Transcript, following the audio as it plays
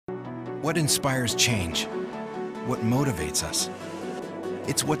What inspires change? What motivates us?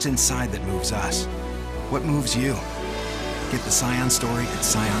 It's what's inside that moves us. What moves you? Get the Scion story at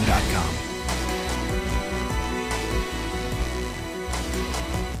Scion.com.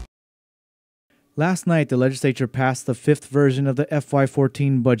 Last night, the legislature passed the fifth version of the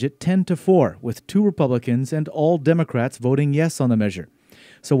FY14 budget 10-4, with 2 Republicans and all Democrats voting yes on the measure.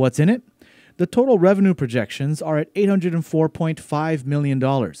 So what's in it? The total revenue projections are at $804.5 million.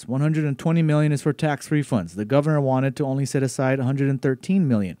 $120 million is for tax refunds. The governor wanted to only set aside $113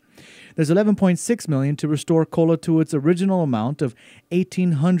 million. There's $11.6 million to restore COLA to its original amount of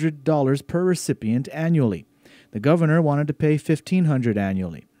 $1,800 per recipient annually. The governor wanted to pay $1,500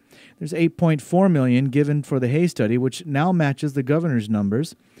 annually. There's $8.4 million given for the Hay study, which now matches the governor's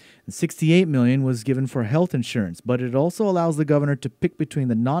numbers. And $68 million was given for health insurance, but it also allows the governor to pick between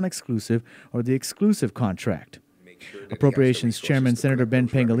the non-exclusive or the exclusive contract. Appropriations Chairman Senator Ben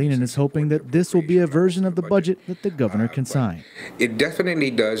Pangilinan is hoping that this will be a version of the budget that the governor can sign. It definitely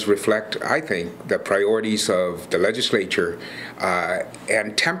does reflect, I think, the priorities of the legislature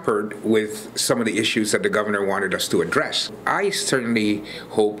and tempered with some of the issues that the governor wanted us to address. I certainly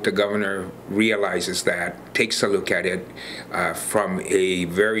hope the governor realizes that, takes a look at it from a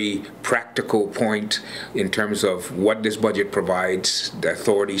very practical point in terms of what this budget provides, the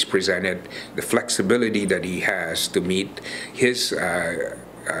authorities presented, the flexibility that he has to meet his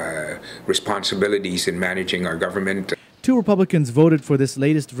responsibilities in managing our government. 2 Republicans voted for this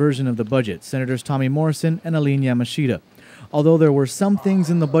latest version of the budget, Senators Tommy Morrison and Aline Yamashita. Although there were some things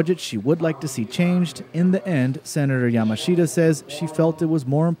in the budget she would like to see changed, in the end, Senator Yamashita says she felt it was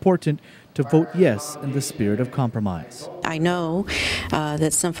more important to vote yes in the spirit of compromise. I know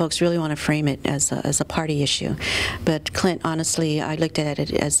that some folks really want to frame it as a party issue, but Clint, honestly, I looked at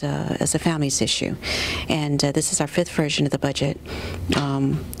it as a family's issue, and this is our 5th version of the budget.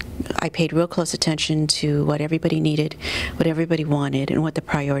 I paid real close attention to what everybody needed, what everybody wanted, and what the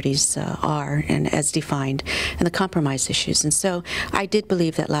priorities are, and as defined, and the compromise issues. And so I did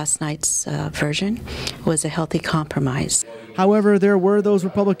believe that last night's version was a healthy compromise. However, there were those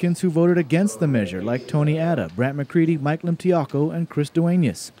Republicans who voted against the measure, like Tony Atta, Brant McCready, Mike Limtiaco, and Chris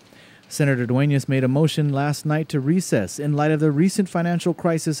Duenas. Senator Duenas made a motion last night to recess in light of the recent financial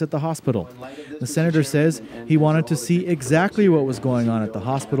crisis at the hospital. The senator says he wanted to see exactly what was going on at the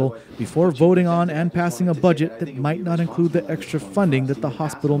hospital before voting on and passing a budget that might not include the extra funding that the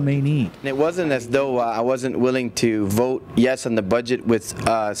hospital may need. It wasn't as though I wasn't willing to vote yes on the budget with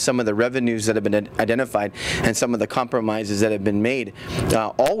some of the revenues that have been identified and some of the compromises that have been made.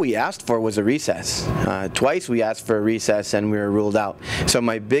 All we asked for was a recess. Twice we asked for a recess and we were ruled out. So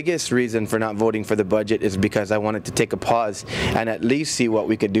my biggest reason for not voting for the budget is because I wanted to take a pause and at least see what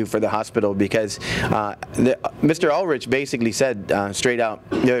we could do for the hospital, because Mr. Ulrich basically said straight out,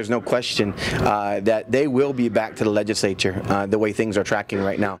 there's no question that they will be back to the legislature the way things are tracking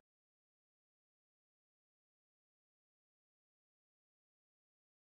right now.